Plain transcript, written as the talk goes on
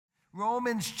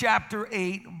Romans chapter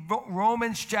 8,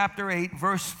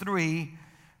 verse 3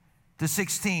 to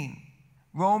 16.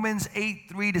 Romans 8,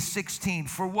 3 to 16.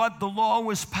 For what the law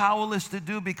was powerless to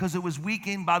do because it was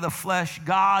weakened by the flesh,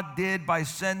 God did by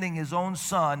sending his own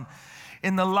Son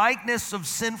in the likeness of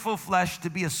sinful flesh to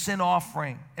be a sin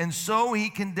offering. And so he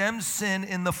condemned sin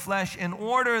in the flesh in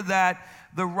order that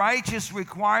the righteous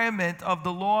requirement of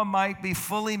the law might be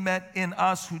fully met in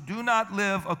us who do not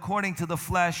live according to the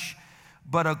flesh,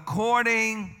 but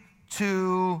according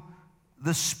to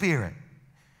the Spirit.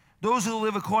 Those who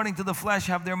live according to the flesh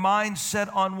have their minds set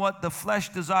on what the flesh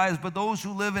desires, but those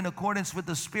who live in accordance with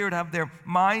the Spirit have their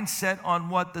mind set on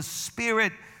what the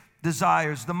Spirit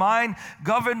desires. The mind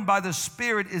governed by the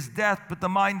Spirit is death, but the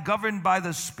mind governed by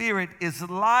the Spirit is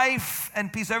life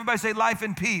and peace. Everybody say life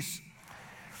and peace.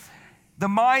 The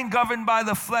mind governed by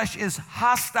the flesh is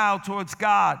hostile towards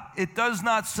God. It does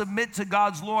not submit to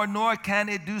God's law, nor can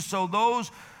it do so.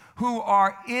 Those who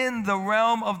are in the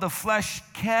realm of the flesh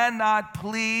cannot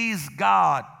please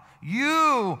God.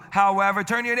 You, however,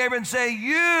 turn to your neighbor and say,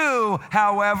 you,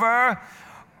 however,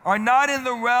 are not in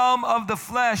the realm of the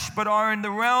flesh, but are in the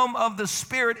realm of the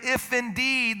Spirit, if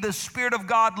indeed the Spirit of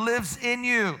God lives in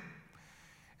you.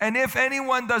 And if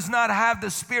anyone does not have the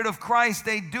Spirit of Christ,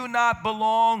 they do not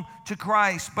belong to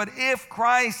Christ. But if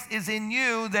Christ is in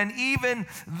you, then even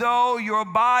though your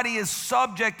body is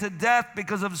subject to death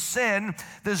because of sin,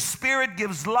 the Spirit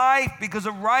gives life because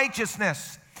of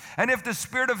righteousness. And if the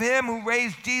Spirit of him who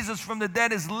raised Jesus from the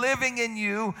dead is living in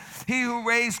you, he who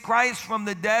raised Christ from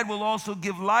the dead will also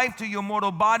give life to your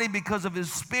mortal body because of his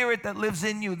Spirit that lives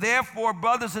in you. Therefore,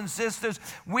 brothers and sisters,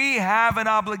 we have an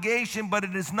obligation, but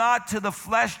it is not to the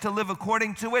flesh to live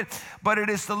according to it, but it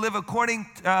is to live to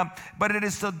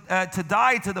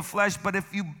die to the flesh. But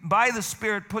if you by the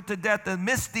Spirit put to death the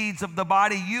misdeeds of the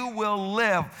body, you will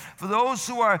live. For those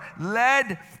who are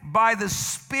led by the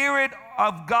Spirit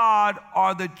of God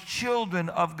are the children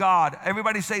of God.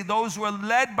 Everybody say, those who are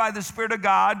led by the Spirit of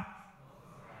God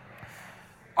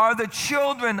are the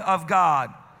children of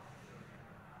God.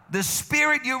 The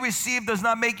Spirit you receive does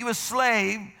not make you a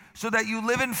slave so that you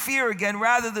live in fear again.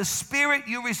 Rather, the Spirit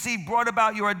you receive brought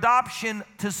about your adoption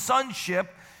to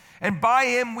sonship. And by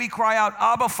him we cry out,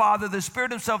 Abba, Father. The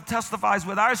Spirit himself testifies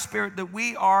with our spirit that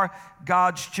we are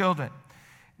God's children.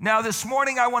 Now, this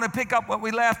morning, I want to pick up what we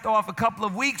left off a couple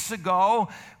of weeks ago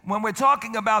when we're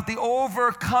talking about the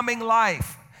overcoming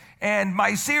life. And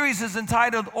my series is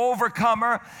entitled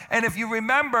Overcomer. And if you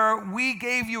remember, we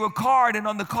gave you a card, and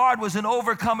on the card was an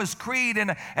Overcomer's Creed.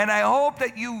 And I hope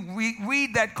that you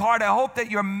read that card. I hope that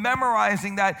you're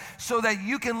memorizing that so that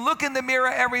you can look in the mirror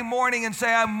every morning and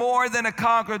say, I'm more than a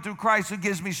conqueror through Christ who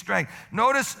gives me strength.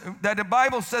 Notice that the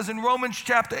Bible says in Romans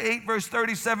chapter 8, verse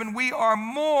 37, we are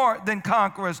more than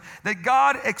conquerors, that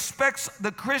God expects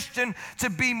the Christian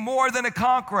to be more than a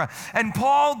conqueror. And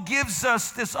Paul gives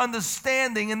us this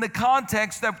understanding in the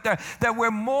context that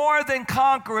we're more than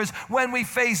conquerors when we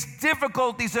face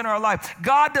difficulties in our life.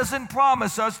 God doesn't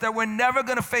promise us that we're never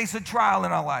going to face a trial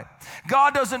in our life.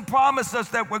 God doesn't promise us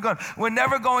that we're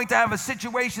never going to have a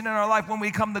situation in our life when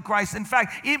we come to Christ. In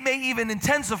fact, it may even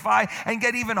intensify and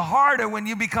get even harder when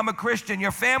you become a Christian.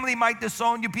 Your family might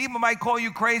disown you. People might call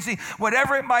you crazy,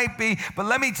 whatever it might be. But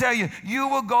let me tell you, you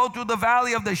will go through the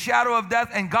valley of the shadow of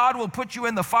death, and God will put you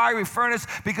in the fiery furnace,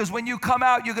 because when you come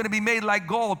out, you're going to be made like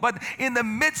gold. But in the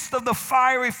midst of the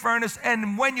fiery furnace,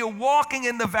 and when you're walking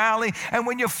in the valley, and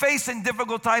when you're facing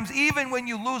difficult times, even when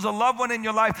you lose a loved one in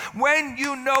your life, when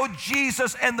you know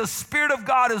Jesus and the Spirit of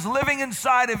God is living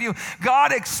inside of you,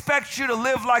 God expects you to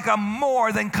live like a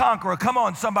more than conqueror. Come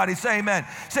on, somebody say amen.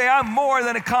 Say, I'm more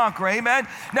than a conqueror. Amen.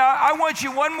 Now, I want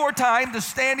you one more time to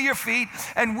stand to your feet,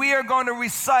 and we are going to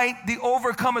recite the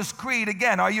Overcomer's Creed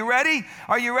again. Are you ready?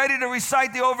 Are you ready to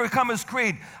recite the Overcomer's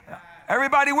Creed?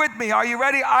 Everybody with me, are you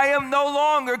ready? I am no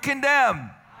longer condemned.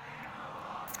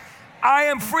 I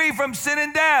am free from sin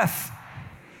and death.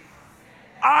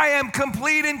 I am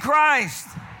complete in Christ.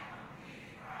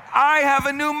 I have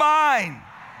a new mind.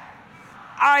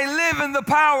 I live in the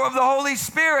power of the Holy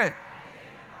Spirit.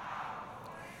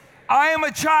 I am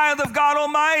a child of God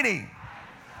Almighty.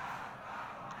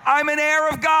 I'm an heir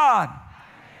of God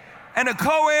and a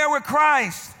co-heir with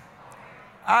Christ.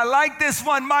 I like this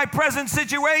one. My present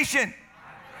situation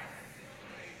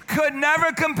could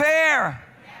never compare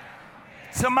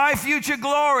to my future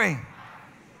glory.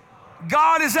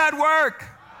 God is at work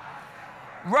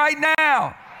right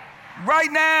now.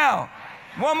 Right now.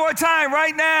 One more time,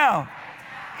 right now.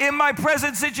 In my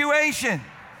present situation,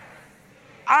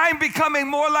 I'm becoming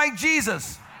more like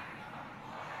Jesus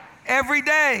every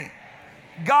day.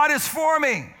 God is for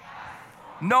me.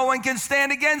 No one can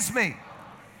stand against me.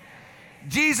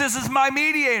 Jesus is my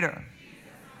mediator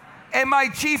and my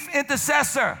chief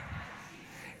intercessor.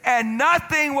 And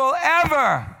nothing will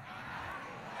ever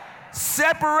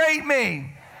separate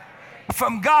me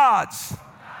from God's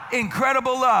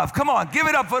incredible love. Come on, give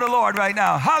it up for the Lord right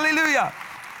now. Hallelujah.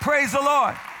 Praise the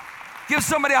Lord. Give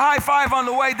somebody a high five on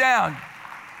the way down.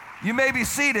 You may be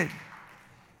seated.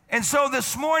 And so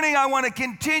this morning I want to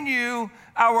continue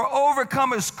our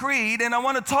Overcomers Creed, and I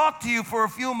want to talk to you for a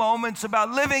few moments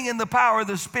about living in the power of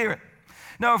the Spirit.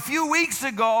 Now, a few weeks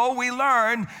ago, we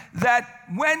learned that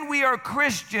when we are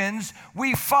Christians,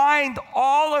 we find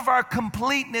all of our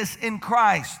completeness in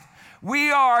Christ.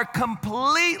 We are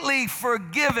completely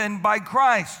forgiven by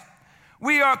Christ.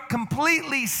 We are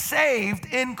completely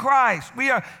saved in Christ.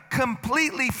 We are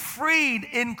completely freed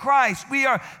in Christ. We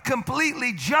are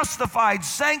completely justified,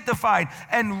 sanctified,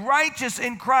 and righteous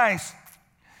in Christ.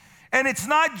 And it's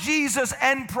not Jesus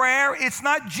and prayer. It's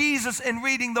not Jesus and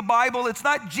reading the Bible. It's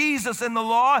not Jesus and the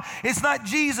law. It's not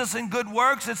Jesus and good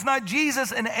works. It's not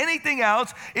Jesus and anything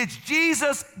else. It's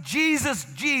Jesus, Jesus,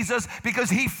 Jesus, because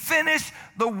he finished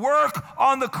the work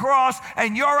on the cross,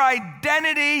 and your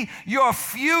identity, your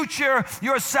future,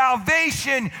 your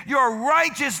salvation, your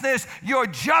righteousness, your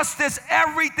justice,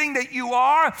 everything that you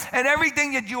are and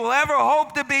everything that you will ever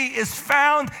hope to be is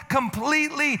found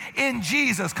completely in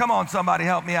Jesus. Come on, somebody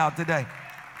help me out today.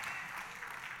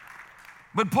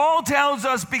 But Paul tells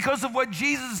us because of what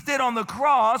Jesus did on the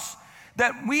cross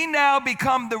that we now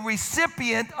become the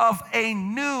recipient of a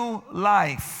new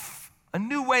life, a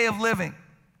new way of living.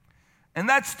 And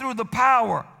that's through the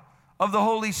power of the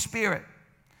Holy Spirit.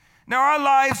 Now our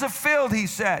lives are filled, he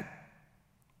said.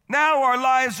 Now our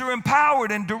lives are empowered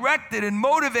and directed and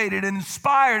motivated and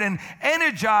inspired and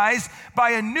energized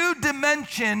by a new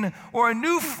dimension or a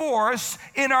new force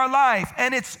in our life,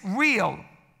 and it's real.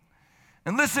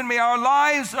 And listen to me, our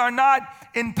lives are not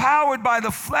empowered by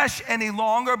the flesh any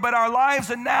longer, but our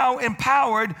lives are now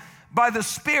empowered by the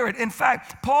Spirit. In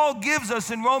fact, Paul gives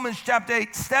us in Romans chapter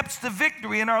 8 steps to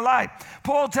victory in our life.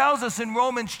 Paul tells us in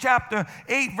Romans chapter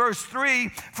 8 verse 3,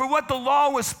 for what the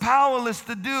law was powerless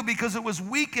to do because it was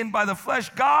weakened by the flesh,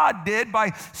 God did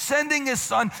by sending his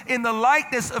Son in the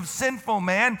likeness of sinful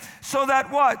man, so that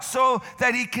what? So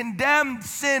that he condemned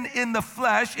sin in the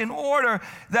flesh in order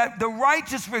that the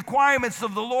righteous requirements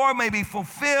of the law may be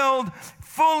fulfilled,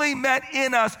 fully met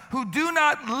in us, who do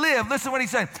not live, listen to what he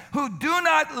said, who do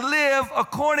not live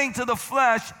according to the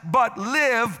flesh, but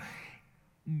live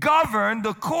governed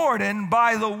according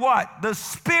by the what? The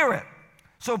Spirit.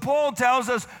 So Paul tells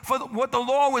us for what the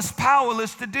law was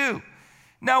powerless to do.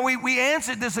 Now we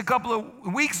answered this a couple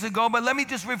of weeks ago, but let me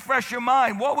just refresh your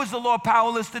mind. What was the law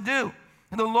powerless to do?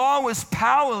 The law was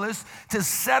powerless to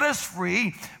set us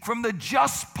free from the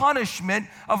just punishment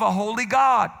of a holy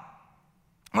God.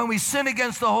 When we sin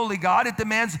against the holy God, it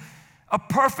demands a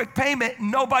perfect payment.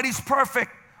 Nobody's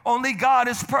perfect. Only God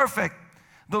is perfect.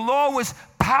 The law was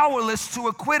powerless to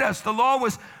acquit us. The law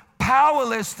was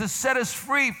powerless to set us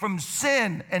free from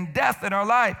sin and death in our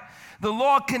life. The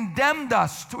law condemned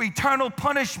us to eternal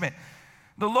punishment.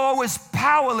 The law was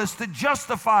powerless to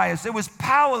justify us. It was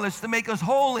powerless to make us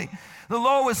holy. The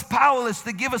law was powerless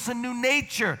to give us a new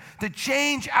nature, to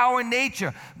change our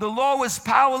nature. The law was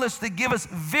powerless to give us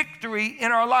victory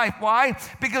in our life. Why?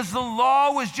 Because the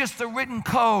law was just a written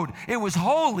code. It was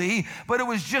holy, but it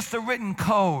was just a written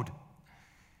code.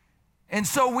 And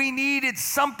so we needed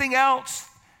something else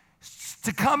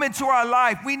to come into our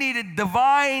life. We needed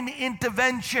divine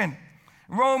intervention.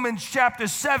 Romans chapter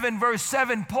 7, verse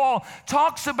 7, Paul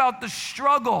talks about the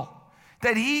struggle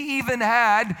that he even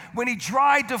had when he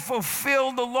tried to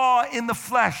fulfill the law in the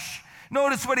flesh.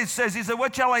 Notice what it says. He said,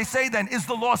 what shall I say then? Is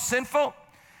the law sinful?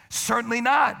 Certainly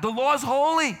not. The law is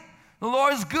holy. The law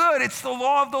is good. It's the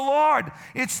law of the Lord.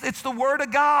 It's the word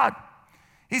of God.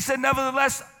 He said,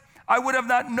 nevertheless, I would have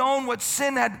not known what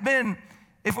sin had been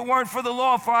if it weren't for the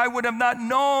law, for I would have not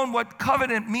known what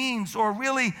covenant means or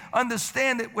really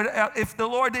understand it if the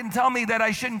Lord didn't tell me that I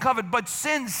shouldn't covet. But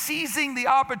sin, seizing the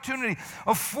opportunity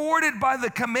afforded by the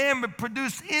commandment,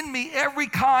 produced in me every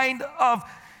kind of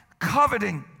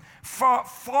coveting.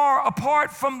 Far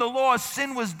apart from the law,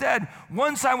 sin was dead.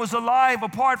 Once I was alive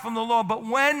apart from the law, but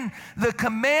when the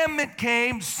commandment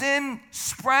came, sin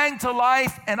sprang to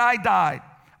life and I died.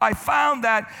 I found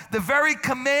that the very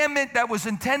commandment that was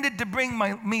intended to bring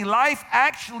me life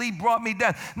actually brought me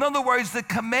death. In other words, the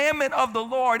commandment of the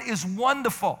Lord is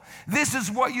wonderful. This is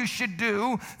what you should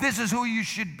do. This is who you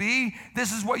should be.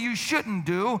 This is what you shouldn't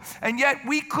do. And yet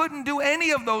we couldn't do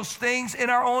any of those things in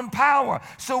our own power.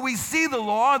 So we see the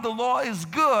law is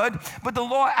good, but the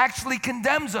law actually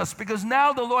condemns us, because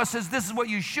now the law says this is what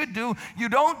you should do. You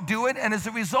don't do it, and as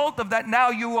a result of that, now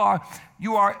you are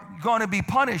going to be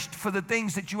punished for the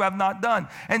things that you have not done.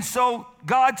 And so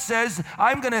God says,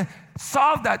 I'm going to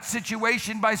solve that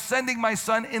situation by sending my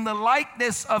son in the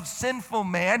likeness of sinful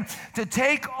man to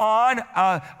take on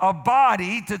a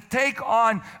body, to take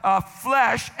on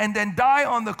flesh, and then die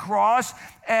on the cross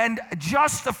and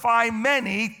justify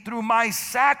many through my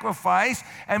sacrifice.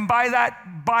 And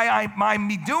by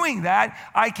me doing that,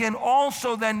 I can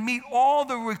also then meet all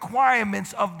the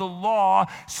requirements of the law,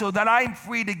 so that I'm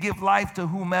free to give life to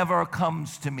whomever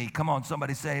comes to me. Come on,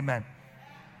 somebody say amen.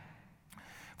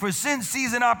 For sin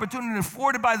sees an opportunity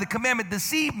afforded by the commandment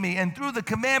deceived me, and through the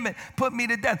commandment put me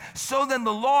to death. So then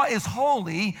the law is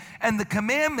holy, and the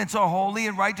commandments are holy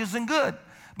and righteous and good.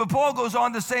 But Paul goes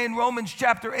on to say in Romans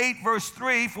chapter 8, verse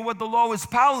 3, for what the law is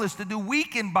powerless to do,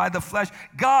 weakened by the flesh,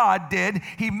 God did.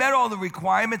 He met all the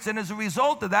requirements, and as a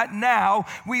result of that, now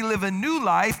we live a new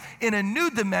life in a new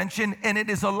dimension, and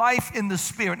it is a life in the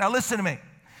Spirit. Now listen to me.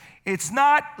 It's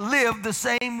not lived the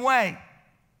same way.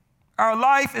 Our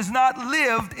life is not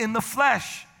lived in the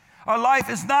flesh. Our life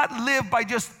is not lived by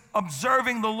just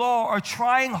observing the law or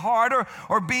trying harder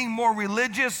or being more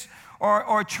religious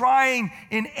or trying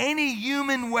in any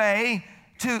human way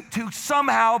to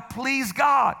somehow please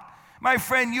God. My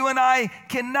friend, you and I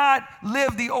cannot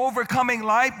live the overcoming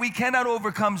life. We cannot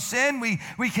overcome sin.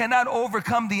 We cannot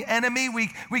overcome the enemy.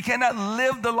 We cannot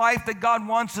live the life that God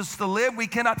wants us to live. We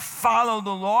cannot follow the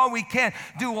law. We can't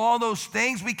do all those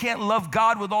things. We can't love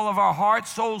God with all of our heart,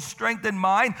 soul, strength, and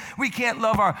mind. We can't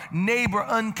love our neighbor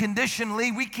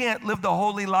unconditionally. We can't live the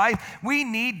holy life. We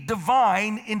need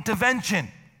divine intervention.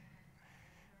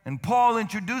 And Paul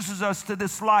introduces us to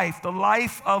this life, the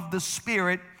life of the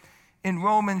Spirit, in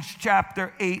Romans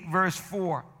chapter 8, verse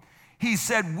 4. He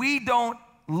said, we don't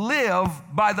live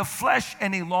by the flesh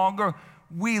any longer.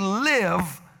 We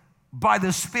live by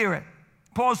the Spirit.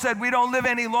 Paul said, we don't live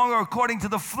any longer according to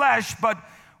the flesh, but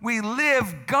we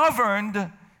live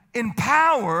governed,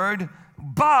 empowered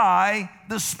by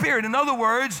the Spirit. In other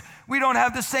words, we don't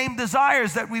have the same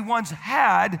desires that we once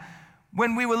had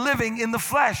when we were living in the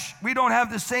flesh. We don't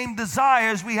have the same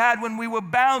desires we had when we were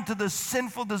bound to the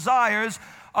sinful desires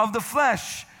of the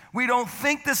flesh. We don't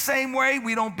think the same way.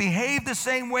 We don't behave the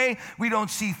same way. We don't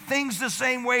see things the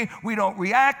same way. We don't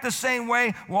react the same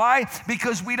way. Why?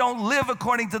 Because we don't live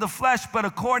according to the flesh, but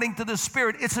according to the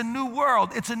Spirit. It's a new world.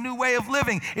 It's a new way of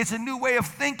living. It's a new way of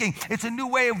thinking. It's a new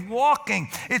way of walking.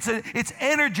 It's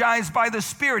energized by the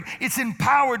Spirit. It's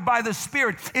empowered by the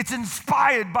Spirit. It's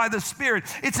inspired by the Spirit.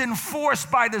 It's enforced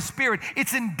by the Spirit.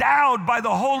 It's endowed by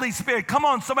the Holy Spirit. Come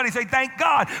on, somebody say, thank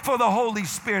God for the Holy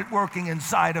Spirit working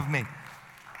inside of me.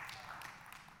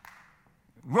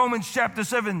 Romans chapter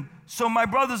 7, so my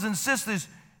brothers and sisters,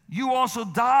 you also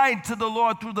died to the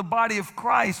law through the body of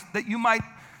Christ, that you might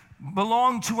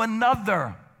belong to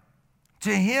another,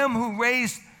 to him who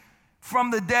raised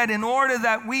from the dead, in order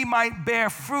that we might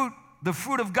bear fruit, the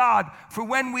fruit of God. For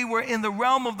when we were in the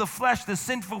realm of the flesh, the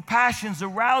sinful passions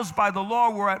aroused by the law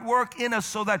were at work in us,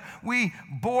 so that we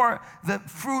bore the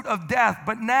fruit of death.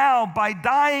 But now, by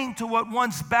dying to what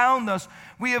once bound us,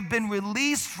 we have been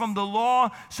released from the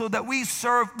law, so that we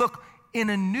serve, look,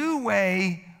 in a new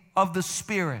way of the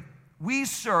Spirit. We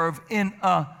serve in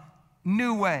a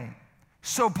new way.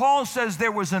 So Paul says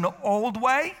there was an old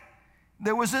way,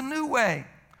 there was a new way.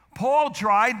 Paul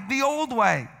tried the old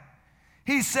way.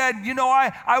 He said,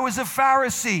 I was a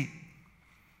Pharisee.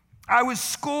 I was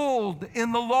schooled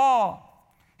in the law.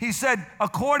 He said,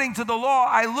 according to the law,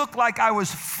 I looked like I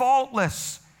was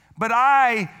faultless, but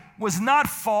I was not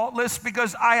faultless,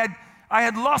 because I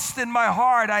had lust in my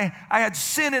heart. I had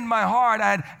sin in my heart.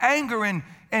 I had anger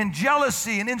and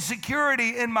jealousy and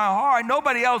insecurity in my heart.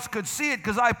 Nobody else could see it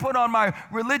because I put on my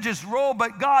religious robe,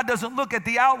 but God doesn't look at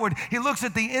the outward. He looks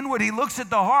at the inward. He looks at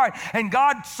the heart, and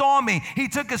God saw me. He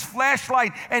took his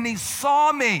flashlight and he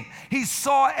saw me. He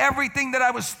saw everything that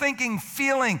I was thinking,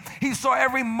 feeling. He saw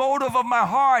every motive of my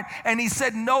heart, and he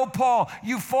said, no, Paul,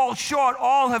 you fall short.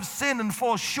 All have sinned and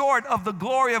fall short of the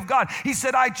glory of God. He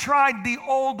said, I tried the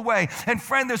old way. And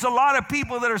friend, there's a lot of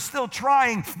people that are still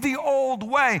trying the old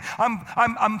way.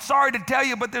 I'm I'm sorry to tell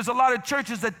you, but there's a lot of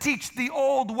churches that teach the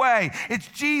old way. It's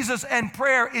Jesus and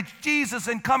prayer. It's Jesus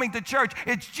and coming to church.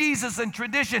 It's Jesus and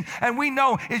tradition. And we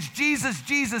know it's Jesus,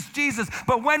 Jesus, Jesus.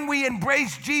 But when we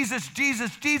embrace Jesus,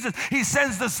 Jesus, Jesus, he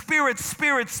sends the Spirit,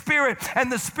 Spirit, Spirit,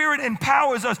 and the Spirit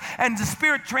empowers us, and the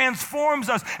Spirit transforms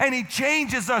us, and he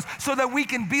changes us so that we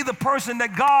can be the person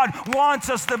that God wants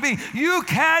us to be. You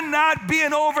cannot be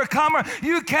an overcomer.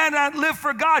 You cannot live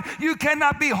for God. You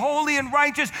cannot be holy and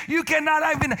righteous. You cannot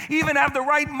even have the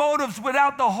right motives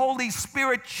without the Holy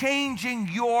Spirit changing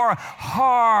your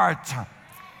heart.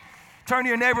 Turn to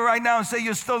your neighbor right now and say,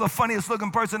 you're still the funniest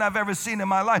looking person I've ever seen in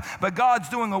my life. But God's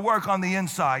doing a work on the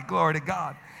inside. Glory to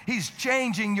God. He's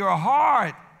changing your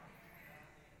heart.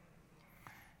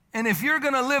 And if you're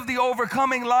going to live the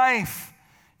overcoming life,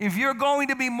 if you're going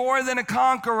to be more than a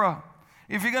conqueror,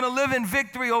 if you're going to live in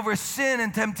victory over sin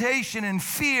and temptation and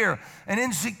fear and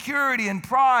insecurity and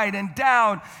pride and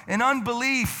doubt and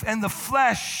unbelief and the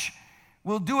flesh,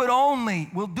 we'll do it only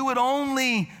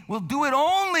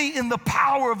in the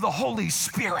power of the Holy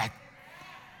Spirit.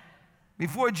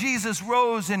 Before Jesus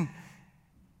rose and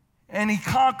he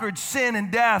conquered sin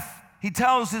and death, he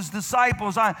tells his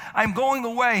disciples, I'm going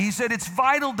away. He said, it's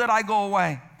vital that I go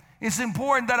away. It's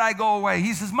important that I go away.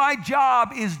 He says, my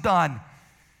job is done.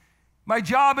 My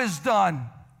job is done.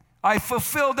 I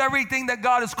fulfilled everything that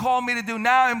God has called me to do.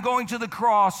 Now I'm going to the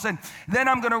cross, and then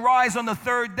I'm going to rise on the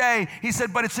third day. He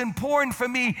said, but it's important for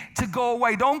me to go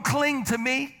away. Don't cling to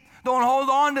me. Don't hold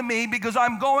on to me, because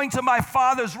I'm going to my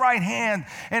Father's right hand,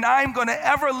 and I'm going to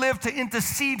ever live to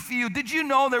intercede for you. Did you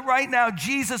know that right now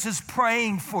Jesus is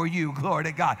praying for you? Glory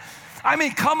to God. I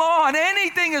mean, come on.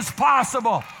 Anything is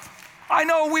possible. I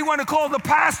know we want to call the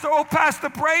pastor, oh, pastor,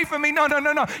 pray for me. No.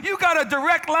 You got a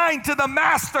direct line to the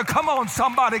master. Come on,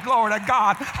 somebody. Glory to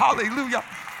God. Hallelujah.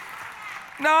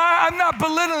 Now, I'm not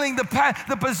belittling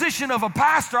the position of a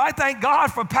pastor. I thank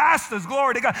God for pastors.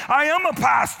 Glory to God. I am a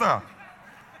pastor.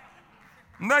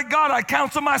 Thank God I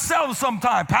counsel myself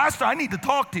sometime. Pastor, I need to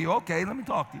talk to you. Okay, let me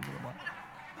talk to you.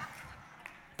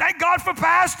 Thank God for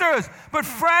pastors. But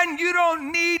friend, you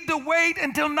don't need to wait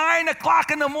until 9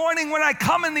 o'clock in the morning when I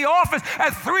come in the office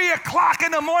at 3 o'clock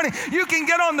in the morning. You can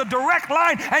get on the direct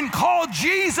line and call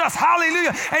Jesus,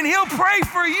 hallelujah, and he'll pray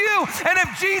for you. And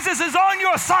if Jesus is on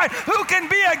your side, who can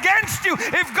be against you?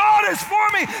 If God is for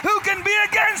me, who can be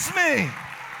against me?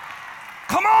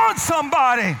 Come on,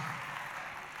 somebody.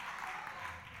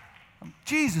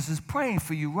 Jesus is praying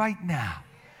for you right now.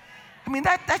 I mean,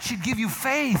 that should give you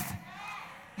faith.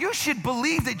 You should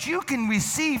believe that you can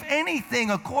receive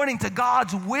anything according to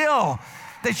God's will,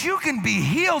 that you can be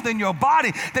healed in your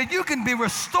body, that you can be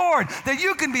restored, that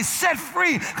you can be set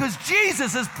free, because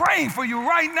Jesus is praying for you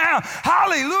right now.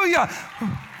 Hallelujah.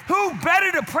 Who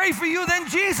better to pray for you than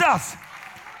Jesus?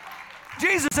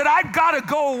 Jesus said, I've got to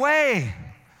go away,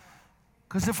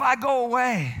 because if I go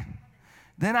away,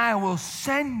 then I will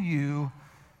send you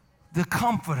the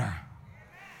Comforter.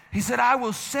 He said, I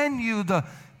will send you the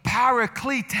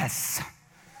Paracletus,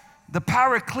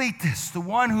 the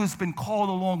one who's been called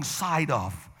alongside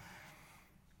of.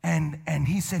 And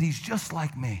he said, he's just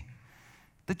like me.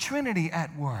 The Trinity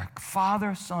at work,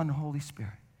 Father, Son, Holy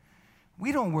Spirit.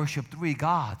 We don't worship three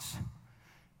gods.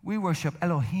 We worship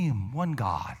Elohim, one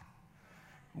God.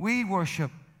 We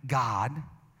worship God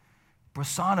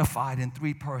personified in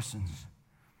three persons,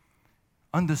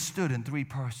 understood in three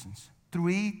persons,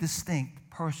 three distinct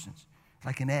persons,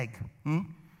 like an egg.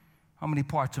 How many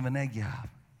parts of an egg you have?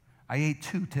 I ate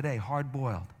 2 today,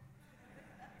 hard-boiled,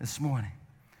 this morning.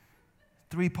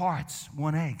 3 parts,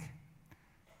 1 egg.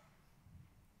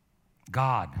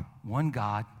 God, one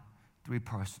God, 3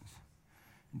 persons.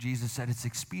 Jesus said, it's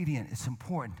expedient, it's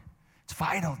important, it's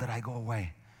vital that I go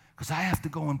away, because I have to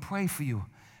go and pray for you.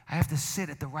 I have to sit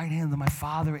at the right hand of my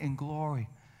Father in glory.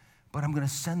 But I'm going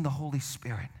to send the Holy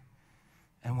Spirit.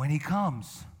 And when he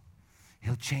comes,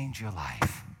 he'll change your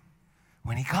life.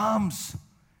 When he comes,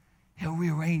 he'll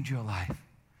rearrange your life.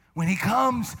 When he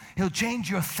comes, he'll change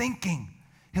your thinking.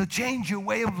 He'll change your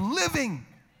way of living.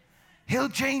 He'll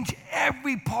change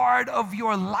every part of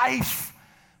your life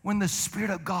when the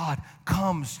Spirit of God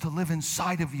comes to live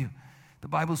inside of you. The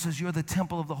Bible says you're the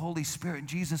temple of the Holy Spirit. And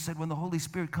Jesus said, when the Holy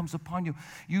Spirit comes upon you,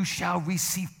 you shall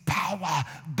receive power power,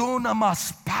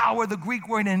 dunamis, power, the Greek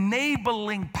word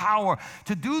enabling power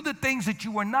to do the things that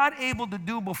you were not able to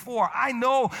do before. I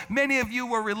know many of you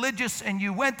were religious and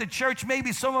you went to church.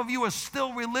 Maybe some of you are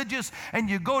still religious and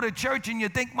you go to church and you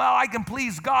think, well, I can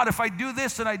please God if I do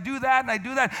this and I do that and I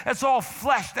do that. That's all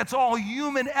flesh. That's all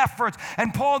human efforts.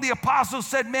 And Paul the Apostle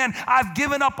said, man, I've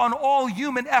given up on all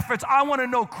human efforts. I want to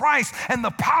know Christ and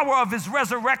the power of his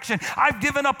resurrection. I've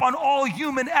given up on all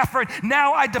human effort.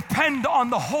 Now I depend on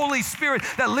the Holy Spirit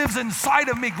that lives inside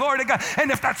of me. Glory to God.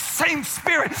 And if that same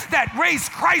Spirit that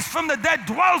raised Christ from the dead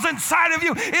dwells inside of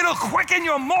you, it'll quicken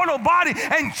your mortal body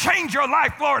and change your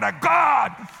life. Glory to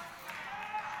God.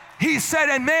 He said,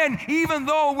 and man, even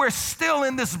though we're still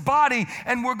in this body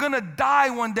and we're going to die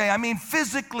one day, I mean,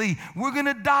 physically, we're going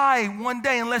to die one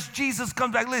day unless Jesus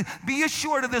comes back. Be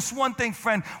assured of this one thing,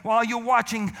 friend, while you're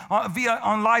watching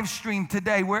on live stream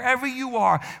today, wherever you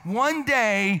are, one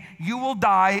day you will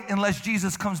die unless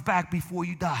Jesus comes back before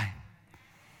you die.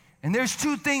 And there's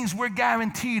two things we're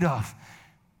guaranteed of.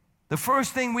 The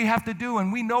first thing we have to do,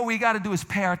 and we know we got to do, is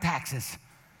pay our taxes.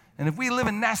 And if we live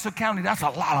in Nassau County, that's a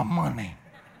lot of money.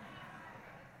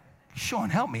 Sean,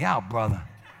 help me out, brother.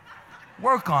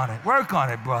 Work on it,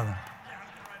 brother.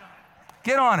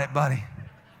 Get on it, buddy.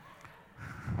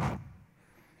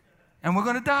 And we're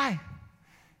going to die.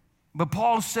 But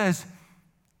Paul says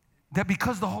that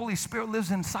because the Holy Spirit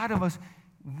lives inside of us,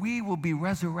 we will be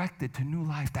resurrected to new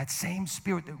life. That same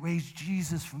Spirit that raised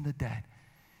Jesus from the dead.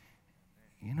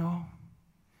 You know,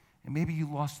 and maybe you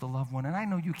lost a loved one, and I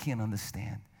know you can't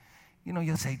understand. You know,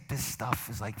 you'll say, this stuff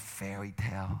is like fairy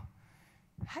tale.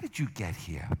 How did you get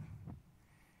here?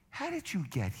 How did you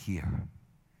get here?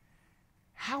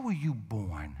 How were you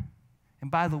born? And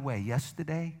by the way,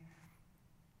 yesterday,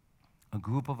 a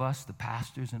group of us, the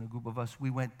pastors and a group of us,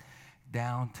 we went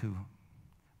down to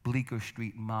Bleecker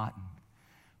Street in Martin.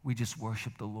 We just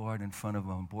worshiped the Lord in front of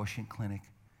an abortion clinic.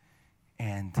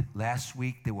 And last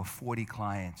week, there were 40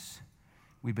 clients.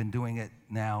 We've been doing it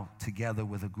now together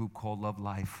with a group called Love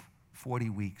Life, 40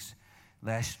 weeks.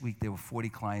 Last week, there were 40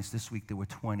 clients. This week, there were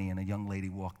 20, and a young lady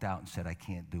walked out and said, I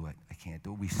can't do it. I can't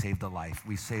do it. We saved a life.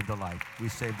 We saved a life. We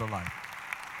saved a life.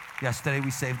 Yesterday,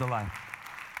 we saved a life.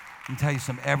 Let me tell you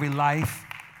something. Every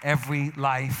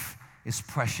life is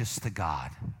precious to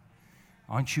God.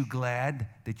 Aren't you glad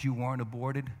that you weren't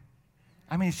aborted?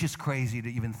 I mean, it's just crazy to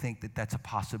even think that that's a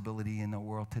possibility in the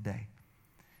world today.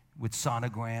 With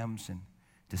sonograms and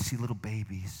to see little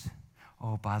babies.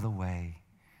 Oh, by the way,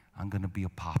 I'm going to be a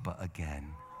papa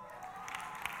again.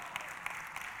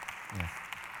 Yeah.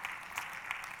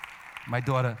 My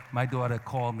daughter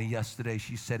called me yesterday.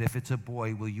 She said, if it's a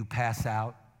boy, will you pass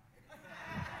out?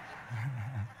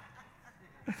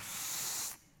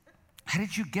 How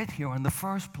did you get here in the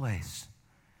first place?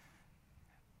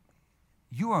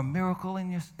 You are a miracle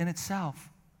in itself.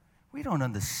 We don't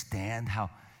understand how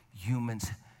humans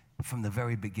from the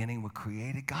very beginning were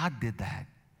created. God did that.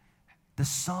 The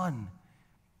sun,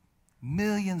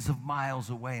 millions of miles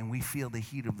away, and we feel the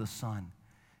heat of the sun.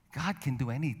 God can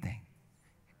do anything.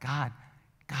 God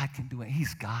can do it.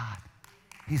 He's God.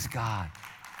 He's God.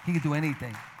 He can do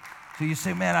anything. So you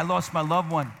say, man, I lost my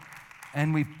loved one,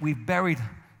 and we've buried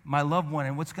my loved one,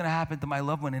 and what's going to happen to my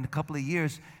loved one in a couple of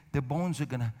years? Their bones are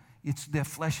going to, their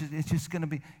flesh, it's just going to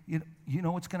be, you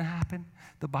know what's going to happen?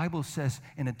 The Bible says,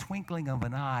 in a twinkling of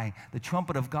an eye, the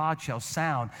trumpet of God shall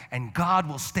sound, and God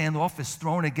will stand off his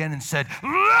throne again and said,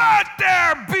 let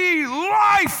there be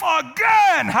life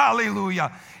again.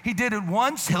 Hallelujah. He did it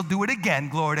once, he'll do it again.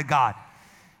 Glory to God.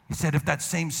 He said, if that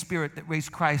same Spirit that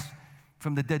raised Christ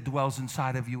from the dead dwells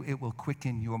inside of you, it will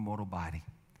quicken your mortal body.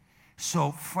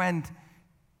 So, friend,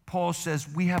 Paul says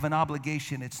we have an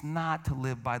obligation. It's not to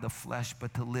live by the flesh,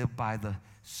 but to live by the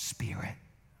Spirit.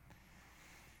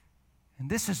 And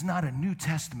this is not a New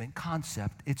Testament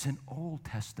concept. It's an Old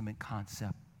Testament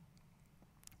concept.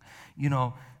 You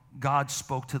know, God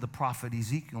spoke to the prophet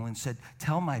Ezekiel and said,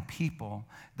 tell my people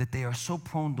that they are so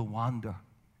prone to wander.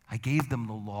 I gave them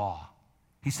the law.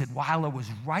 He said, while I was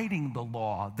writing the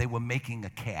law, they were making a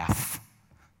calf.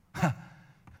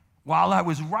 While I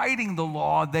was writing the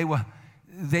law,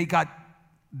 they got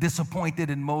disappointed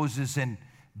in Moses and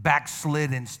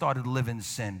backslid and started living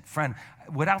sin. Friend,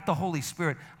 without the Holy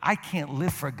Spirit, I can't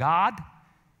live for God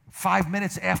 5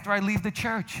 minutes after I leave the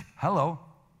church. Hello.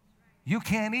 You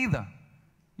can't either.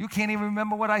 You can't even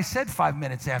remember what I said 5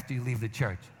 minutes after you leave the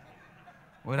church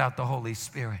without the Holy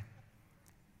Spirit.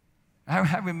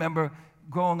 I remember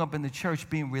growing up in the church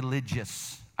being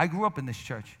religious. I grew up in this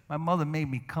church. My mother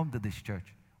made me come to this church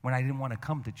when I didn't want to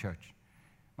come to church.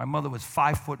 My mother was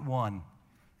 5'1",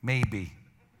 maybe,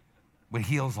 with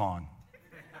heels on.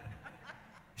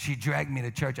 She dragged me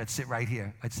to church. I'd sit right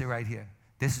here.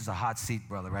 This is a hot seat,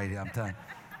 brother, right here, I'm telling you.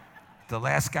 The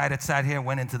last guy that sat here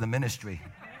went into the ministry.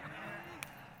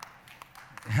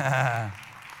 And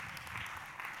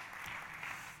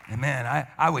man,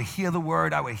 I would hear the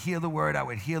word,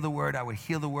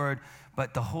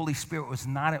 but the Holy Spirit was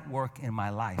not at work in my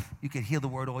life. You could hear the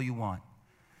word all you want.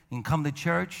 You can come to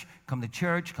church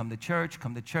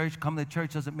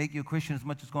doesn't make you a Christian as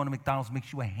much as going to McDonald's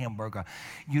makes you a hamburger.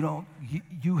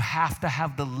 You have to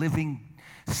have the living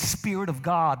Spirit of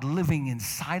God living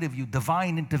inside of you,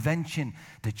 divine intervention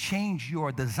to change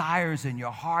your desires and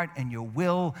your heart and your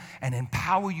will and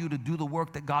empower you to do the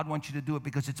work that God wants you to do it,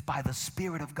 because it's by the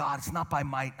Spirit of God. It's not by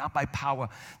might, not by power,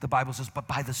 the Bible says, but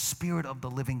by the Spirit of the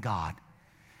living God.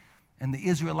 And the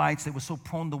Israelites, they were so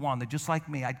prone to wander, just like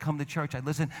me. I'd come to church, I'd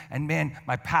listen, and man,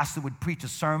 my pastor would preach a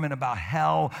sermon about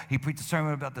hell. He'd preach a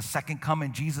sermon about the second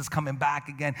coming, Jesus coming back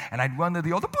again, and I'd run to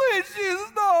the altar, please,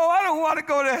 Jesus, no, I don't want to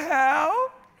go to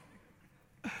hell.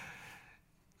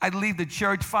 I'd leave the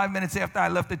church 5 minutes after I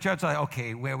left the church. I'm like,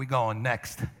 okay, where are we going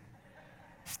next?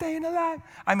 Staying alive.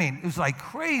 I mean, it was like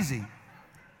crazy.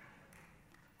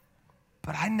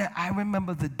 But I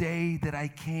remember the day that I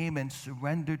came and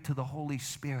surrendered to the Holy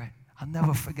Spirit. I'll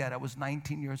never forget. I was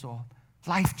 19 years old.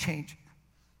 Life changing.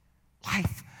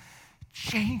 Life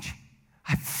changing.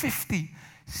 I'm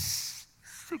 56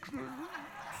 years old.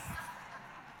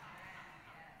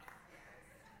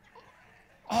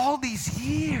 All these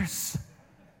years,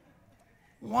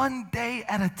 one day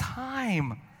at a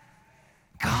time,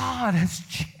 God has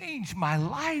changed my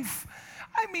life.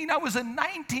 I mean, I was a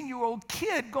 19-year-old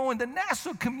kid going to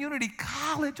Nassau Community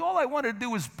College. All I wanted to do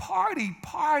was party.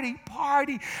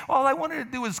 All I wanted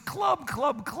to do was club.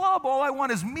 All I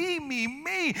want is me.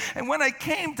 And when I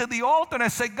came to the altar and I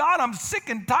said, God, I'm sick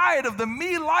and tired of the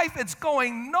me life. It's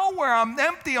going nowhere. I'm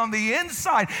empty on the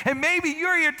inside. And maybe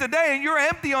you're here today and you're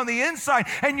empty on the inside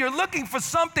and you're looking for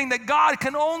something that God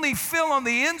can only fill on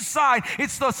the inside.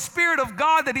 It's the Spirit of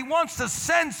God that He wants to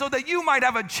send so that you might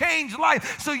have a changed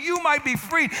life, so you might be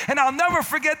freed. And I'll never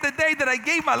forget the day that I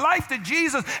gave my life to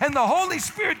Jesus and the Holy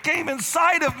Spirit came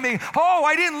inside of me. Oh,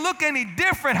 I didn't look any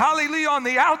different, hallelujah, on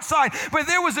the outside, but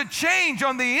there was a change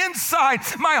on the inside.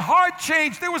 My heart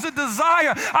changed. There was a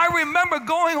desire. I remember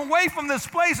going away from this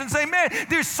place and saying, man,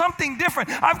 there's something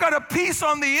different. I've got a peace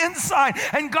on the inside.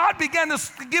 And God began to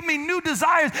give me new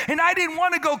desires. And I didn't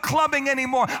want to go clubbing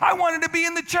anymore. I wanted to be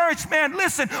in the church, man.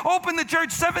 Listen, open the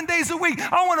church 7 days a week.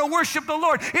 I want to worship the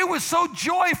Lord. It was so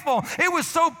joyful. It was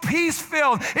so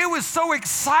peace-filled. It was so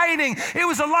exciting. It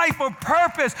was a life of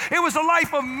purpose. It was a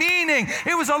life of meaning.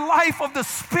 It was a life of the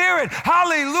Spirit.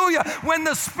 Hallelujah. When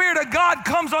the Spirit of God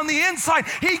comes on the inside,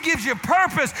 He gives you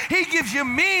purpose. He gives you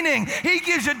meaning. He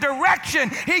gives you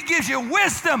direction. He gives you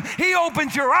wisdom. He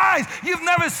opens your eyes. You've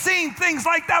never seen things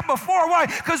like that before. Why?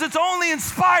 Because it's only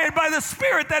inspired by the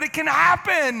Spirit that it can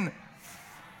happen.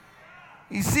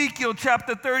 Ezekiel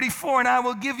chapter 34, and I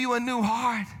will give you a new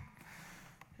heart,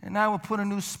 and I will put a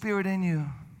new spirit in you.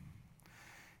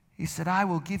 He said, I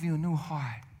will give you a new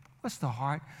heart. What's the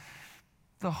heart?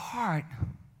 The heart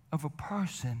of a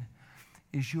person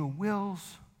is your will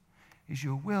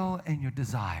and your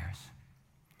desires.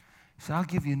 He said, I'll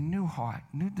give you a new heart,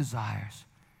 new desires,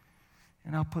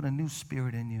 and I'll put a new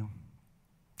spirit in you.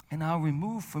 And I'll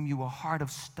remove from you a heart of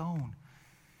stone,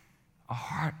 a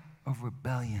heart of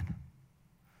rebellion,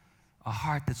 a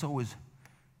heart that's always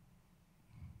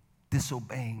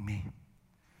disobeying me,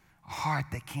 a heart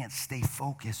that can't stay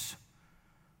focused,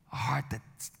 a heart that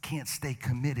can't stay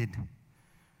committed,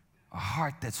 a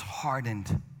heart that's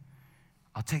hardened.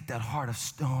 I'll take that heart of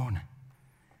stone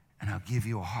and I'll give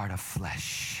you a heart of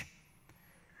flesh.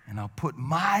 And I'll put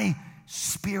my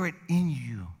spirit in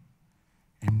you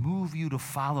and move you to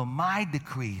follow my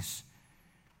decrees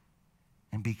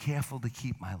and be careful to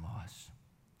keep my laws.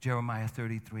 Jeremiah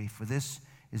 33, for this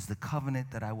is the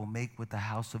covenant that I will make with the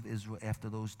house of Israel after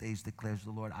those days, declares the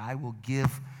Lord. I will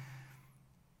give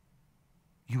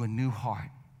you a new heart.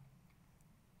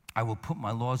 I will put my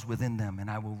laws within them, and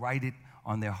I will write it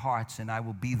on their hearts, and I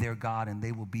will be their God, and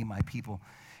they will be my people.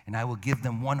 And I will give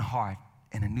them one heart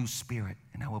and a new spirit,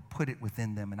 and I will put it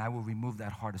within them, and I will remove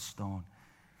that heart of stone.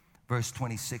 Verse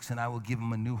 26, and I will give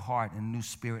them a new heart and a new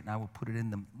spirit, and I will put it in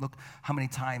them. Look how many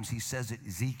times he says it,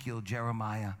 Ezekiel,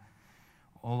 Jeremiah,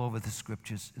 all over the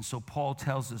scriptures. And so Paul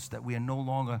tells us that we are no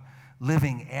longer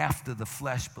living after the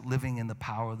flesh, but living in the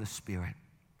power of the Spirit.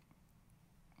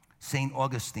 St.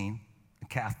 Augustine, a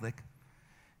Catholic,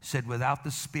 said, without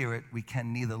the Spirit, we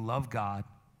can neither love God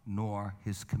nor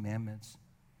His commandments.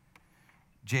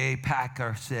 J.I.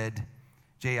 Packer said,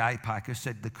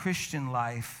 the Christian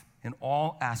life in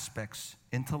all aspects,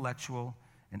 intellectual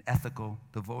and ethical,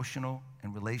 devotional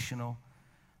and relational,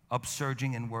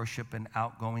 upsurging in worship and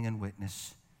outgoing in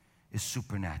witness, is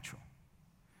supernatural.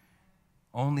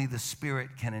 Only the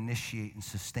Spirit can initiate and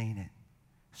sustain it.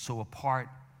 So apart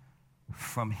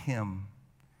from Him,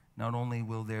 not only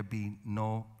will there be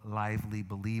no lively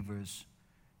believers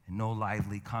and no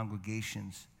lively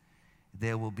congregations,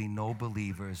 there will be no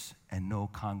believers and no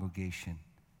congregation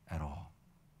at all.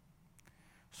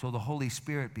 So the Holy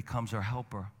Spirit becomes our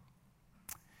helper.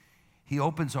 He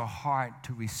opens our heart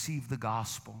to receive the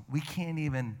gospel. We can't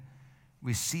even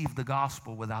receive the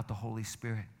gospel without the Holy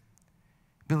Spirit.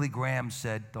 Billy Graham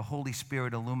said, the Holy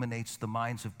Spirit illuminates the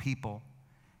minds of people,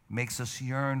 makes us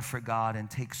yearn for God, and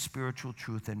takes spiritual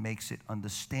truth and makes it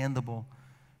understandable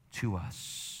to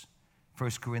us. 1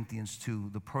 Corinthians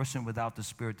 2, the person without the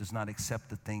Spirit does not accept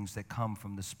the things that come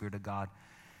from the Spirit of God,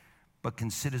 but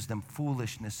considers them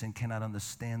foolishness and cannot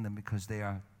understand them because they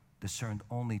are discerned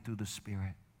only through the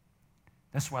Spirit.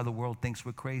 That's why the world thinks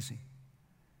we're crazy.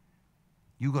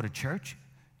 You go to church,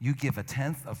 you give a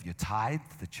tenth of your tithe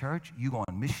to the church, you go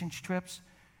on mission trips,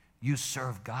 you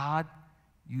serve God,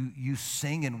 you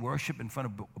sing and worship in front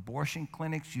of abortion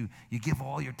clinics, you give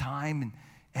all your time and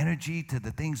energy to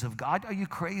the things of God. Are you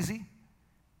crazy?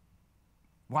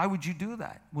 Why would you do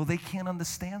that? Well, they can't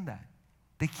understand that.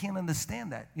 They can't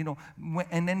understand that, you know.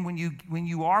 And then when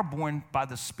you are born by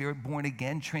the Spirit, born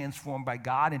again, transformed by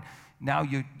God, and now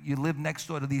you live next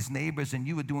door to these neighbors, and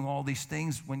you were doing all these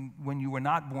things when you were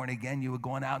not born again. You were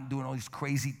going out and doing all these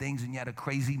crazy things, and you had a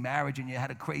crazy marriage, and you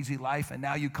had a crazy life, and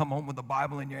now you come home with the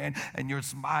Bible in your hand, and you're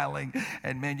smiling,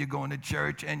 and man, you're going to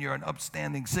church, and you're an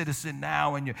upstanding citizen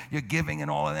now, and you're giving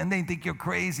and all, and they think you're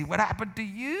crazy. What happened to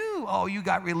you? Oh, you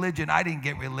got religion. I didn't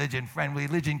get religion, friend.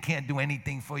 Religion can't do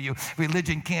anything for you.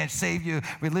 Religion can't save you.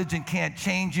 Religion can't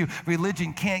change you.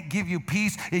 Religion can't give you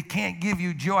peace. It can't give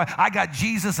you joy. I got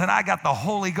Jesus, and I got the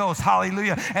Holy Ghost,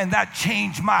 hallelujah, and that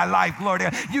changed my life, glory to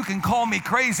God. You can call me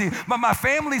crazy, but my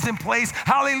family's in place,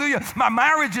 hallelujah, my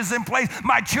marriage is in place,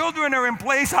 my children are in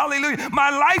place, hallelujah, my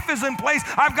life is in place,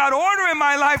 I've got order in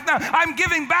my life now, I'm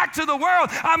giving back to the world,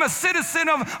 I'm a citizen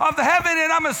of the heaven,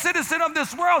 and I'm a citizen of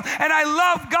this world, and I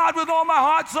love God with all my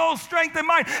heart, soul, strength, and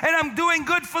mind, and I'm doing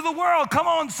good for the world. Come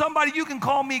on, somebody, you can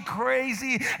call me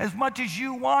crazy as much as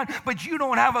you want, but you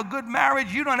don't have a good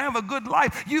marriage, you don't have a good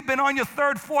life, you've been on your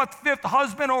third, fourth, fifth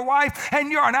husband or wife,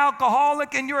 and you're an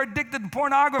alcoholic, and you're addicted to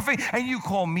pornography, and you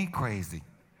call me crazy.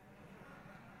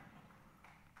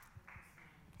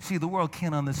 See, the world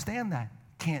can't understand that,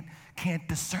 can't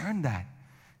discern that.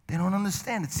 They don't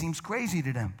understand. It seems crazy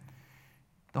to them.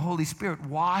 The Holy Spirit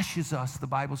washes us, the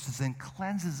Bible says, and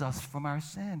cleanses us from our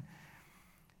sin.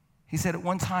 He said at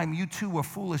one time, you too were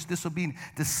foolish, disobedient,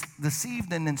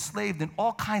 deceived and enslaved in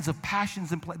all kinds of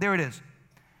passions and there it is.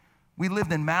 We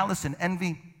lived in malice and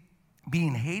envy,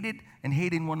 being hated and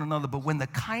hating one another. But when the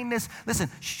kindness, listen,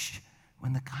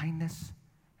 when the kindness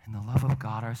and the love of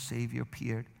God our Savior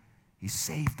appeared, He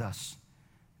saved us,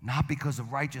 not because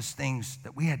of righteous things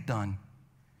that we had done.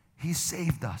 He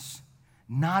saved us,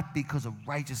 not because of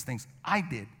righteous things I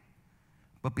did,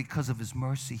 but because of His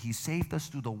mercy. He saved us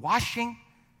through the washing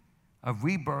of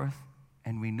rebirth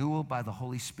and renewal by the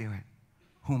Holy Spirit,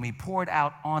 whom He poured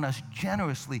out on us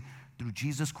generously through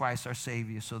Jesus Christ our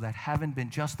Savior, so that having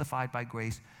been justified by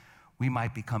grace, we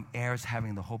might become heirs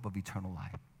having the hope of eternal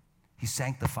life. He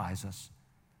sanctifies us.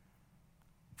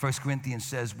 1 Corinthians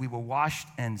says we were washed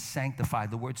and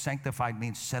sanctified. The word sanctified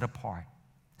means set apart.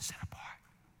 Set apart.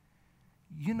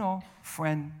 You know,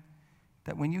 friend,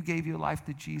 that when you gave your life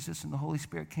to Jesus and the Holy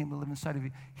Spirit came to live inside of you,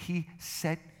 He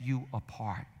set you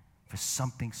apart for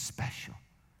something special.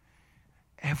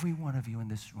 Every one of you in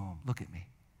this room, look at me.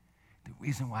 The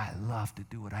reason why I love to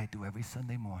do what I do every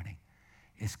Sunday morning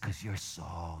is because you're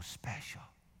so special.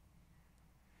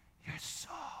 You're so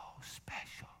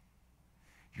special.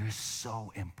 You're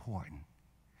so important.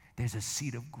 There's a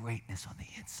seed of greatness on the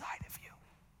inside of you.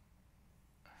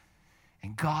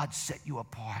 And God set you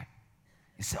apart.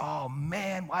 You say, oh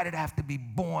man, why did I have to be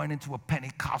born into a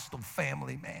Pentecostal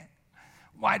family, man?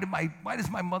 Why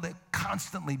does my mother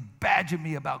constantly badger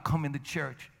me about coming to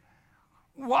church?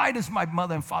 Why does my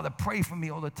mother and father pray for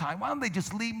me all the time? Why don't they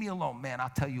just leave me alone? Man, I'll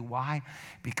tell you why.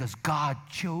 Because God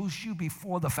chose you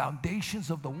before the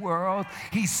foundations of the world.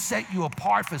 He set you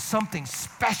apart for something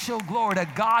special. Glory to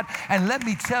God. And let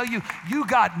me tell you, you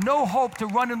got no hope to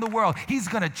run in the world. He's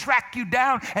going to track you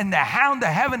down, and the hound of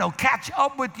heaven will catch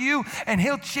up with you, and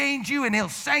He'll change you, and He'll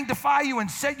sanctify you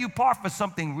and set you apart for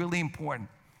something really important.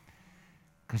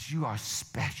 Because you are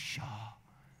special.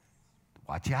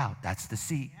 Watch out. That's the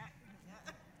seed.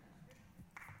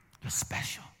 You're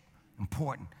special,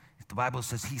 important. The Bible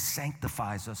says he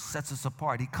sanctifies us, sets us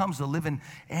apart. He comes to live in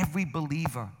every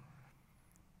believer.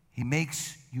 He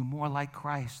makes you more like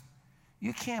Christ.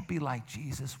 You can't be like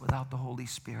Jesus without the Holy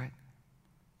Spirit.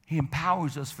 He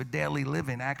empowers us for daily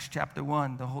living. Acts chapter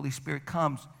 1, the Holy Spirit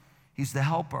comes. He's the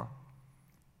helper.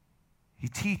 He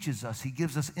teaches us. He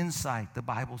gives us insight, the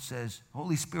Bible says. The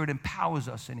Holy Spirit empowers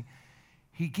us, and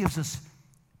he gives us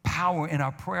power in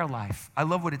our prayer life. I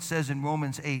love what it says in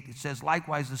Romans 8. It says,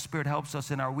 likewise, the Spirit helps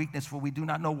us in our weakness, for we do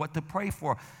not know what to pray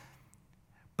for.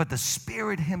 But the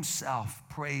Spirit himself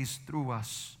prays through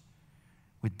us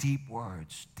with deep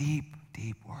words, deep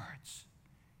words.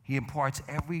 He imparts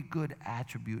every good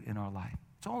attribute in our life.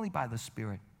 It's only by the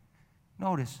Spirit.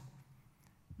 Notice,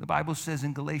 the Bible says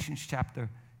in Galatians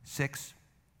chapter 5,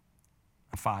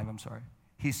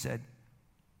 he said,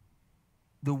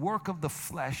 the work of the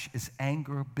flesh is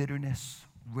anger, bitterness,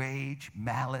 rage,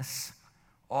 malice,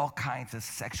 all kinds of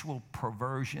sexual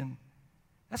perversion.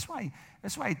 That's why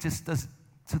it just does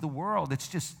to the world.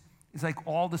 It's like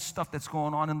all the stuff that's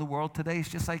going on in the world today.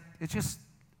 It is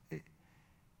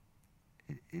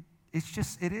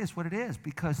what it is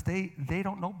because they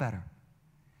don't know better.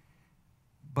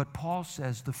 But Paul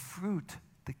says the fruit,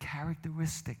 the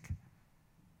characteristic,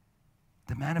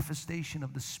 the manifestation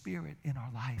of the Spirit in our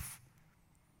life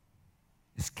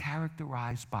is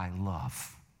characterized by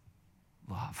love.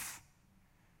 Love.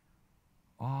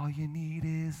 All you need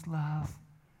is love.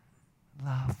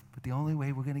 Love. But the only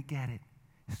way we're going to get it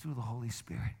is through the Holy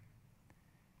Spirit.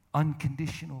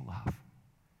 Unconditional love.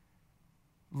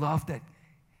 Love that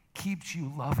keeps you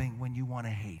loving when you want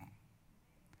to hate.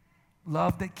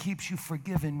 Love that keeps you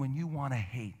forgiving when you want to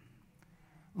hate.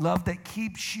 Love that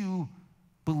keeps you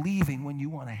believing when you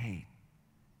want to hate.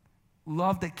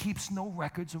 Love that keeps no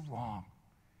records of wrong.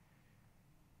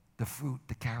 The fruit,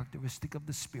 the characteristic of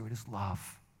the Spirit is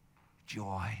love,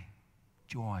 joy,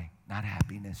 not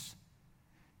happiness.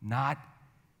 Not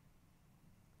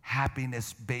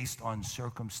happiness based on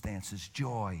circumstances,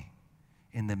 joy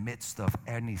in the midst of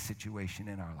any situation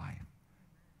in our life.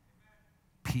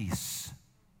 Peace,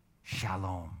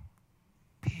 shalom,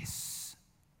 peace,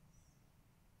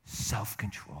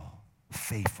 self-control,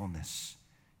 faithfulness,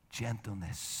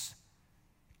 gentleness,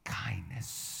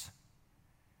 kindness.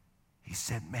 He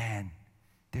said, man,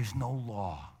 there's no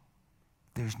law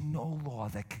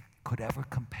that could ever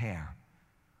compare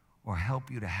or help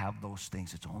you to have those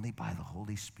things. It's only by the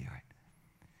Holy Spirit.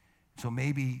 So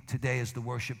maybe today as the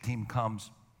worship team comes,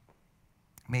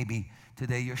 maybe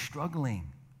today you're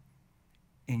struggling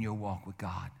in your walk with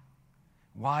God.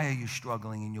 Why are you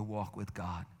struggling in your walk with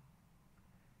God?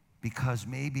 Because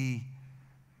maybe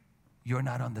you're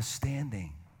not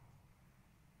understanding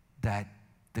that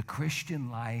the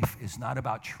Christian life is not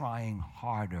about trying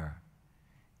harder.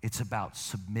 It's about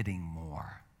submitting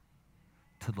more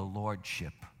to the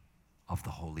lordship of the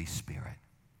Holy Spirit.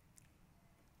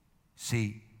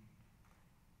 See,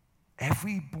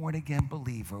 every born-again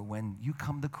believer, when you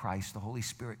come to Christ, the Holy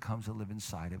Spirit comes to live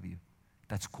inside of you.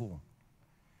 That's cool.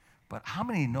 But how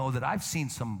many know that I've seen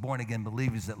some born-again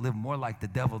believers that live more like the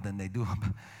devil than they do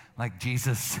like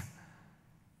Jesus?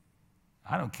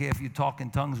 I don't care if you talk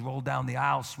in tongues, roll down the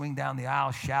aisle, swing down the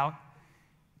aisle, shout.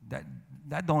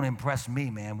 That don't impress me,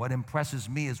 man. What impresses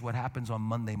me is what happens on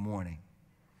Monday morning.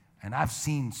 And I've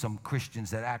seen some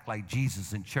Christians that act like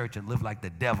Jesus in church and live like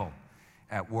the devil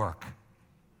at work.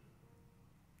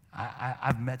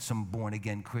 I've met some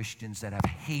born-again Christians that have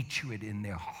hatred in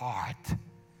their heart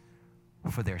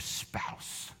for their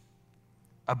spouse,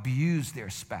 abuse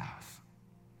their spouse.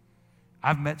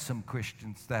 I've met some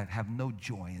Christians that have no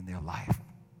joy in their life.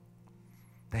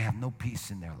 They have no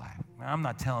peace in their life. Now, I'm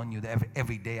not telling you that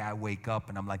every day I wake up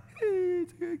and I'm like, hey,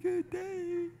 it's a good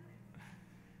day.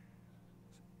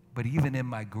 But even in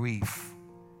my grief,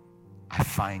 I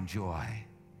find joy.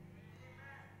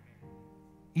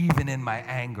 Even in my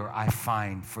anger, I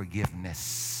find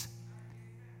forgiveness.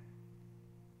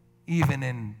 Even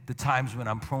in the times when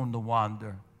I'm prone to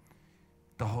wander,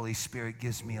 the Holy Spirit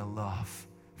gives me a love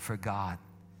for God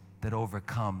that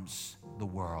overcomes the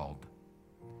world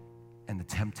and the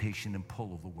temptation and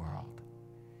pull of the world.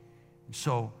 And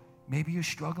so maybe you're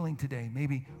struggling today.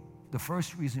 Maybe the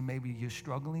first reason maybe you're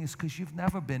struggling is because you've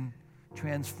never been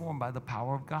transformed by the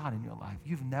power of God in your life.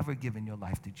 You've never given your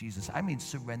life to Jesus. I mean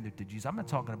surrendered to Jesus. I'm not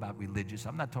talking about religious.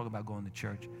 I'm not talking about going to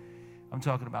church. I'm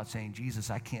talking about saying,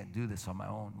 Jesus, I can't do this on my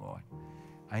own, Lord.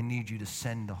 I need you to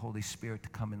send the Holy Spirit to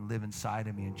come and live inside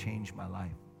of me and change my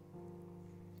life.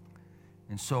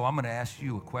 And so I'm going to ask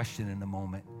you a question in a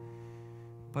moment.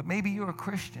 But maybe you're a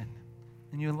Christian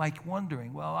and you're like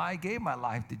wondering, well, I gave my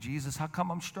life to Jesus. How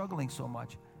come I'm struggling so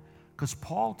much? Because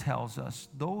Paul tells us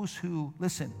those who,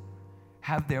 listen,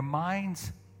 have their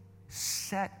minds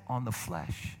set on the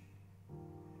flesh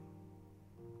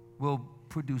will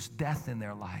produce death in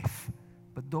their life.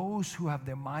 But those who have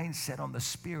their minds set on the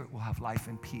Spirit will have life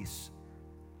and peace.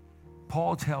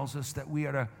 Paul tells us that we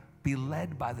are to be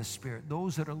led by the Spirit.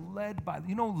 Those that are led by,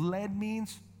 you know what led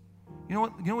means? You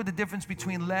know what the difference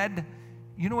between led?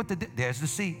 There's the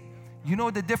seat. You know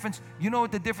what the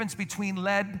difference between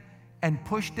led and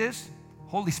pushed is?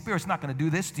 Holy Spirit's not going to do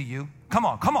this to you. Come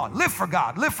on, live for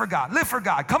God, live for God, live for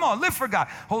God. Come on, live for God.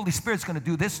 Holy Spirit's going to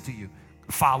do this to you.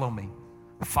 Follow me,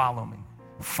 follow me,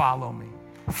 follow me,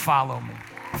 follow me,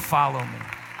 follow me,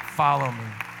 follow me,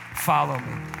 follow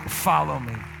me, follow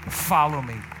me, follow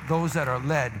me. Those that are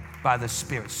led by the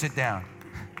Spirit, sit down.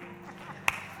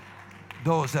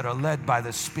 Those that are led by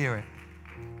the Spirit,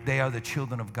 they are the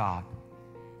children of God.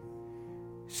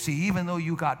 See, even though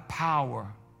you got power,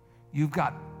 you've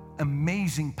got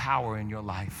amazing power in your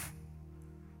life.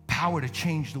 Power to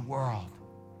change the world.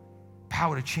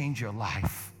 Power to change your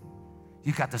life.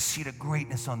 You got the seed of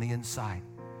greatness on the inside.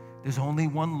 There's only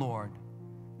one Lord.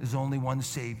 There's only one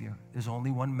Savior. There's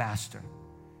only one Master.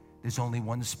 There's only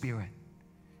one Spirit.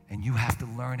 And you have to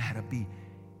learn how to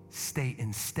stay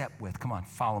in step with. Come on,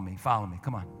 follow me.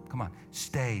 Come on.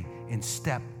 Stay in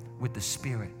step with the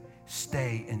Spirit.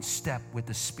 Stay in step with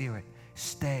the Spirit.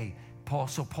 Stay.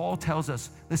 So Paul tells us,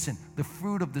 listen, the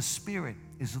fruit of the Spirit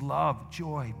is love,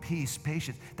 joy, peace,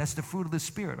 patience. That's the fruit of the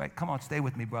Spirit, right? Come on, stay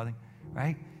with me, brother,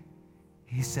 right?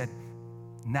 He said,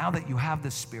 now that you have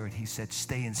the Spirit, he said,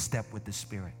 stay in step with the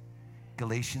Spirit.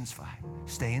 Galatians 5,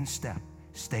 stay in step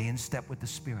with the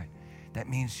Spirit. That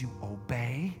means you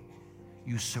obey,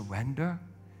 you surrender,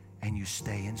 and you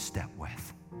stay in step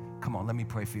with. Come on, let me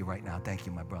pray for you right now. Thank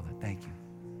you, my brother. Thank you.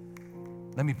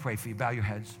 Let me pray for you. Bow your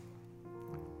heads.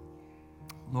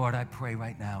 Lord, I pray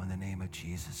right now in the name of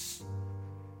Jesus.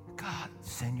 God,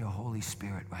 send your Holy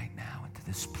Spirit right now into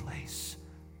this place.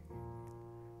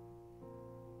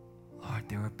 Lord,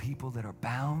 there are people that are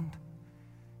bound.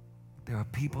 There are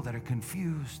people that are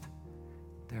confused.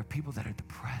 There are people that are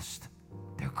depressed.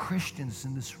 There are Christians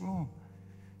in this room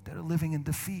that are living in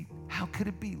defeat. How could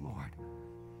it be, Lord?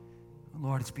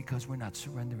 Lord, it's because we're not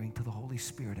surrendering to the Holy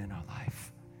Spirit in our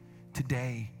life.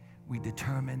 Today, we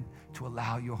determine to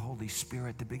allow your Holy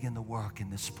Spirit to begin to work in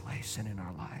this place and in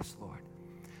our lives, Lord.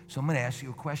 So I'm going to ask you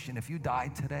a question. If you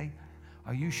died today,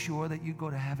 are you sure that you'd go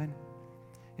to heaven?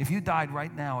 If you died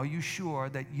right now, are you sure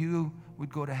that you would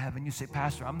go to heaven? You say,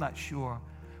 Pastor, I'm not sure.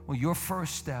 Well, your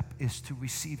first step is to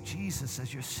receive Jesus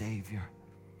as your Savior.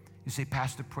 You say,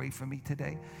 Pastor, pray for me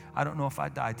today. I don't know if I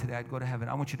died today, I'd go to heaven.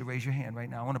 I want you to raise your hand right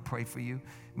now. I want to pray for you.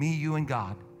 Me, you, and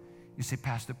God. You say,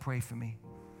 Pastor, pray for me.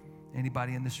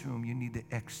 Anybody in this room, you need to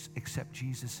accept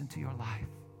Jesus into your life.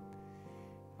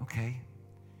 Okay?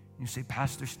 You say,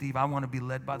 Pastor Steve, I want to be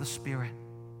led by the Spirit.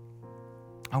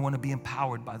 I want to be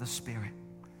empowered by the Spirit.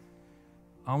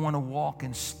 I want to walk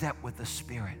in step with the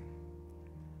Spirit.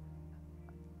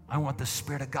 I want the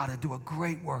Spirit of God to do a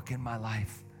great work in my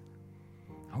life.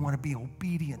 I want to be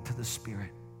obedient to the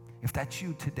Spirit. If that's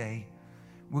you today,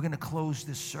 we're going to close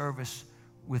this service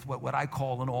with what I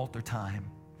call an altar time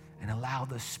and allow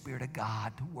the Spirit of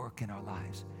God to work in our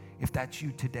lives. If that's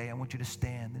you today, I want you to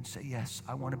stand and say, yes,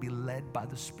 I want to be led by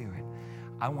the Spirit.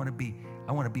 I want to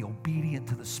be obedient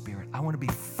to the Spirit. I want to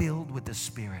be filled with the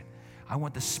Spirit. I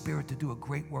want the Spirit to do a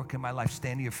great work in my life.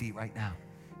 Stand to your feet right now.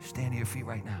 Stand to your feet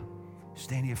right now.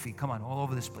 Stand to your feet. Come on, all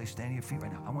over this place. Stand to your feet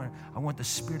right now. I want the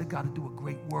Spirit of God to do a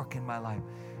great work in my life.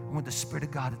 I want the Spirit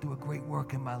of God to do a great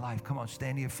work in my life. Come on,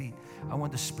 stand to your feet. I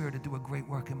want the Spirit to do a great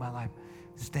work in my life.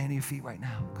 Stand to your feet right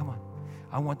now. Come on.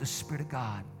 I want the Spirit of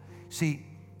God. See,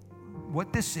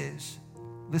 what this is,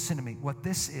 listen to me, what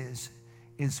this is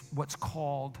what's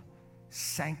called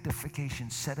sanctification,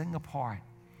 setting apart.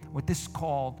 What this is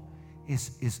called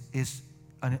is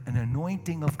an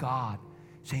anointing of God,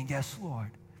 saying, yes,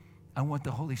 Lord, I want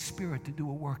the Holy Spirit to do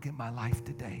a work in my life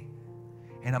today.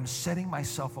 And I'm setting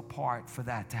myself apart for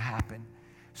that to happen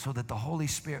so that the Holy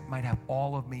Spirit might have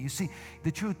all of me. You see,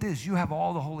 the truth is you have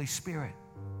all the Holy Spirit,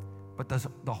 but does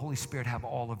the Holy Spirit have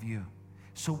all of you?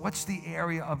 So what's the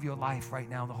area of your life right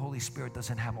now the Holy Spirit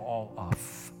doesn't have all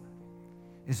of?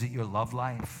 Is it your love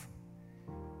life?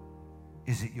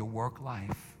 Is it your work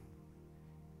life?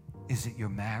 Is it your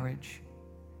marriage?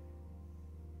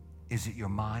 Is it your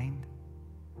mind?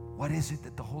 What is it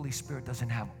that the Holy Spirit doesn't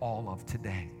have all of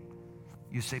today?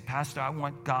 You say, Pastor, I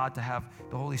want God to have,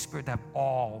 the Holy Spirit to have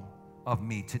all of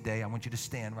me today. I want you to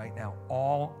stand right now.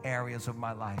 All areas of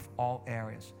my life, all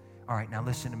areas. All right, now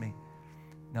listen to me.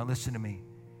 Now listen to me.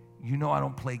 You know I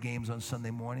don't play games on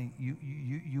Sunday morning.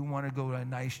 You want to go to a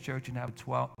nice church and have a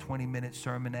 20-minute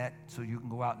sermonette so you can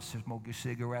go out and smoke your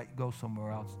cigarette, go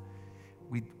somewhere else.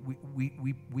 We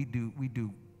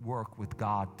do work with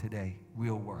God today,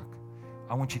 real work.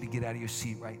 I want you to get out of your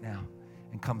seat right now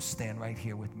and come stand right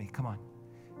here with me. Come on.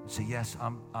 And say, yes,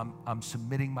 I'm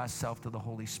submitting myself to the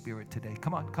Holy Spirit today.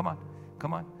 Come on, come on,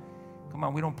 come on. Come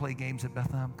on, we don't play games at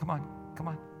Bethlehem. Come on, come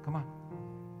on, come on.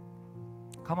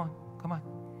 Come on, come on,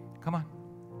 come on,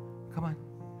 come on,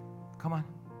 come on.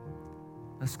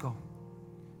 Let's go.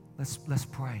 Let's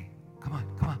pray. Come on,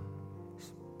 come on.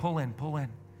 Pull in, pull in.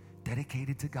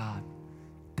 Dedicated to God.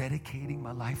 Dedicating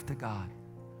my life to God.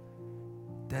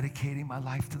 Dedicating my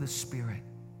life to the Spirit.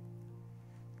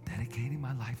 Dedicating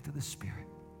my life to the Spirit.